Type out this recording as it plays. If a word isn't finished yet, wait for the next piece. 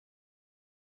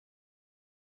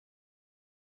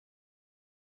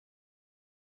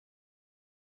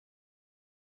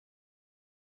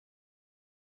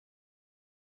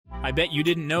I bet you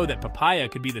didn't know that papaya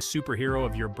could be the superhero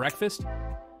of your breakfast?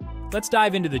 Let's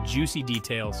dive into the juicy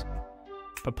details.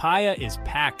 Papaya is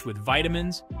packed with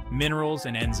vitamins, minerals,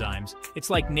 and enzymes. It's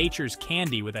like nature's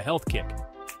candy with a health kick.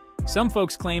 Some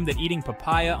folks claim that eating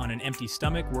papaya on an empty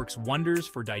stomach works wonders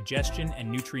for digestion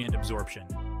and nutrient absorption.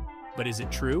 But is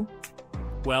it true?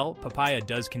 Well, papaya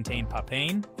does contain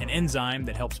papain, an enzyme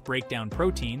that helps break down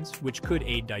proteins, which could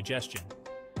aid digestion.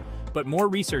 But more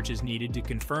research is needed to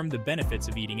confirm the benefits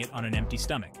of eating it on an empty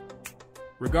stomach.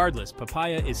 Regardless,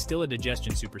 papaya is still a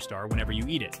digestion superstar whenever you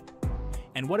eat it.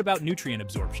 And what about nutrient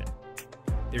absorption?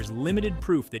 There's limited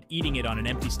proof that eating it on an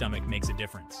empty stomach makes a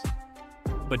difference.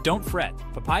 But don't fret,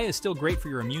 papaya is still great for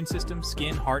your immune system,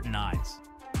 skin, heart, and eyes.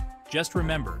 Just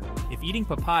remember, if eating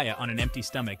papaya on an empty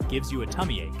stomach gives you a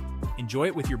tummy ache, enjoy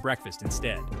it with your breakfast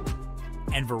instead.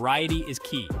 And variety is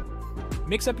key.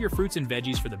 Mix up your fruits and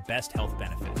veggies for the best health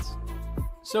benefits.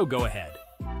 So go ahead,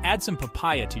 add some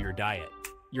papaya to your diet.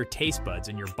 Your taste buds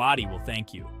and your body will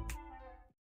thank you.